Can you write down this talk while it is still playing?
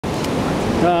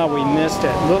Oh, we missed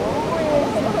it. Look,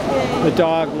 the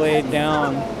dog laid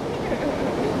down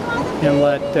and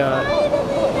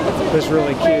it was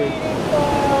really cute.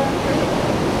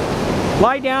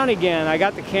 Lie down again. I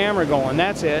got the camera going.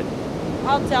 That's it.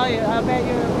 I'll tell you. I bet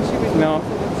you she was no. If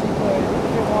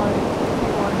you wanted.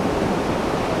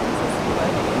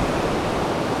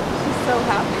 She's so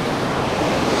happy.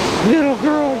 Little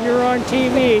girl, you're on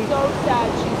TV. She's so sad.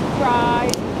 She's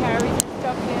cried, carries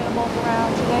stuffed animals around.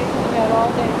 She lays in bed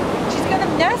all day. She's got a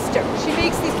nester. She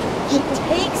makes these. She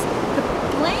takes the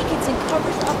blankets and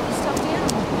covers up the stuffed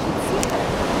animals. You should see her.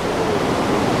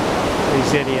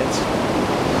 These idiots.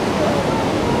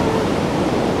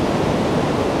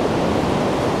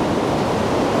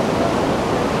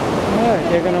 Alright,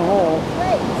 digging a hole.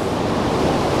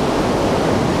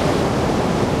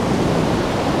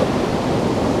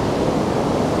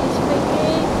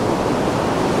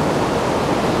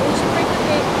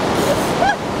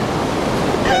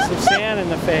 There's some sand in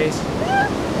the face. You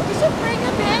should bring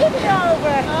a baby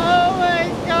over. Oh my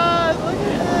God, look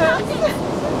at this.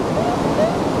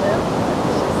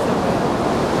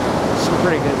 Some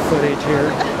pretty good footage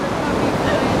here.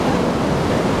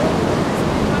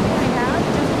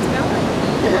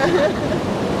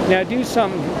 Now do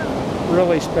something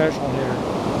really special here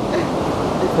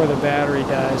before the battery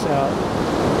dies out.